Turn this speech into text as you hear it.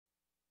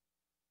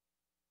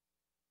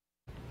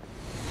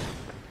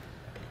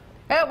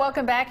Well,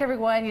 welcome back,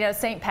 everyone. You know,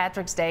 St.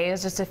 Patrick's Day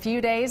is just a few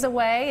days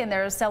away, and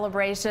there are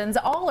celebrations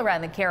all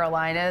around the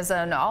Carolinas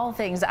and all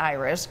things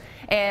Irish.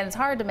 And it's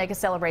hard to make a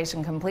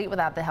celebration complete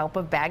without the help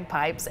of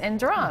bagpipes and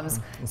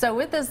drums. So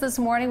with us this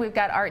morning, we've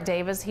got Art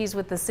Davis. He's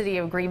with the City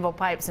of Greenville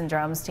Pipes and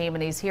Drums team,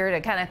 and he's here to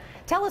kind of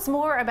tell us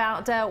more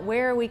about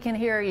where we can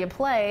hear you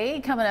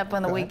play coming up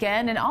on the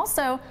weekend, and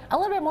also a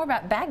little bit more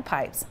about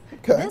bagpipes.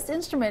 This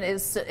instrument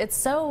is, it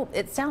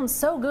sounds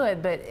so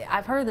good, but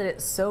I've heard that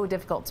it's so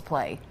difficult to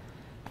play.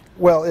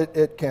 Well,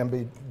 it can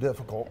be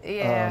difficult.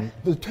 Yeah.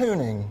 The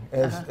tuning,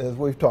 as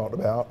we've talked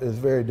about, is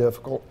very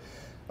difficult.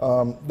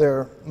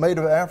 They're made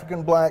of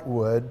African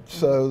blackwood,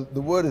 so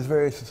the wood is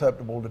very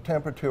susceptible to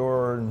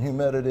temperature and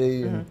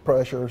humidity and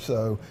pressure.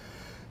 So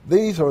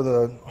these are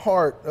the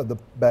heart of the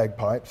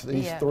bagpipes.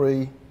 These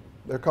three,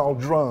 they're called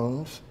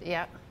drones.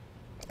 Yeah.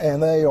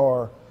 And they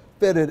are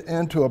fitted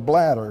into a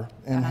bladder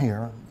in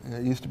here.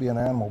 It used to be an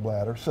animal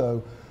bladder.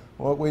 So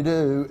what we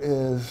do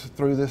is,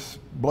 through this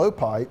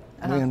blowpipe,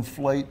 we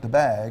inflate the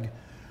bag,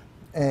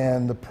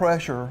 and the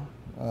pressure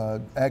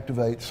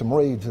activates some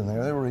reeds in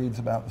there. They're reeds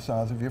about the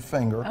size of your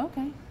finger.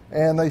 Okay.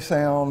 And they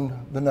sound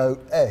the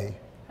note A.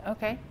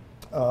 Okay.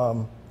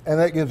 And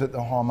that gives it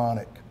the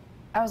harmonic.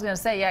 I was going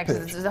to say, yeah,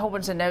 because there's a whole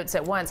bunch of notes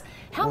at once.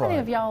 How many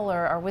of y'all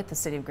are with the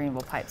City of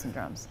Greenville Pipes and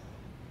Drums?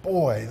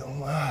 Boy,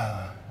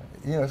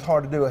 you know, it's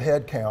hard to do a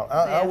head count.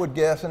 I would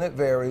guess, and it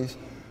varies,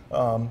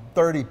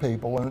 30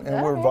 people,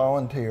 and we're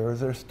volunteers.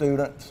 They're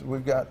students.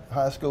 We've got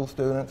high school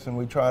students, and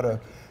we try to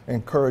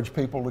encourage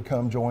people to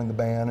come join the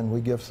band, and we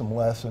give some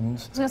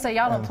lessons. I was going to say,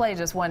 y'all don't play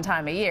just one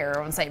time a year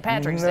on St.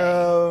 Patrick's Day.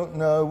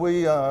 No,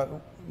 we,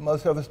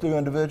 most of us do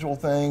individual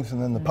things,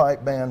 and then the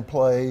pipe band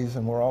plays,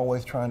 and we're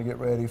always trying to get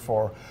ready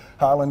for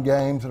Highland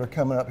Games that are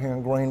coming up here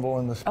in Greenville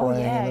in the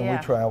spring, and then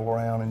we travel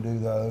around and do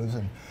those.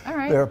 And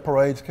there are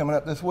parades coming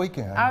up this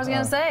weekend. I was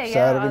going to say,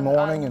 Saturday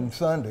morning and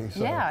Sunday.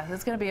 So. Yeah,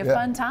 it's going to be a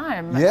fun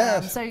time.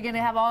 Yes. So you're going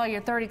to have all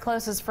your 30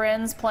 closest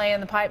friends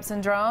playing the pipes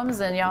and drums,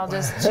 and y'all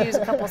just choose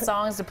a couple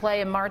songs to play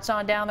and march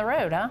on down the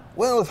road, huh?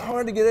 Well, it's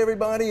hard to get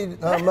everybody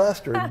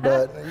mustered,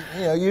 but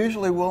you know,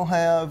 usually we'll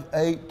have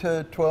 8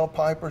 to 12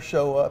 pipers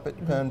show up. It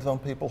depends on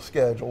people's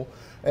schedule,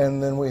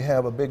 and then we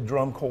have a big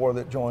drum corps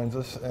that joins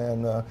us,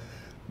 and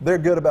they're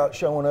good about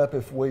showing up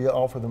if we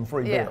offer them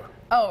free beer.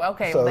 Oh,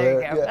 okay. So well,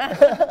 there you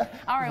go.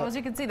 All right. Well, as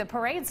you can see, the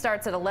parade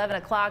starts at 11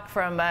 o'clock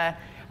from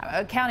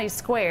County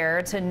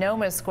Square to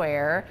Noma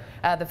Square.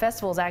 The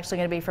festival is actually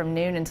going to be from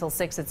noon until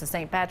 6. It's a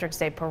St. Patrick's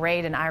Day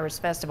parade and Irish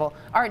festival.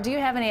 Art, do you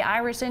have any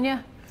Irish in you?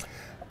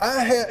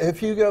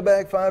 If you go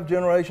back 5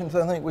 generations,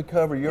 I think we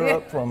cover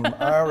Europe from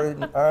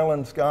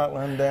Ireland,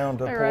 Scotland, down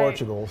to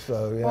Portugal.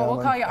 So yeah, well,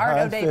 we'll call you Art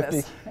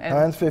O'Davis.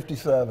 Heinz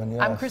 57. Yes.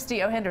 I'm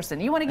Christy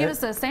O'Henderson. You want to give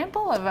us a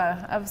sample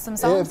of some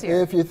songs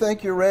here? If you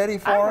think you're ready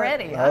for it. I'm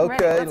ready.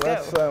 Okay,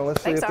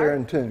 let's see if they're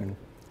in tune.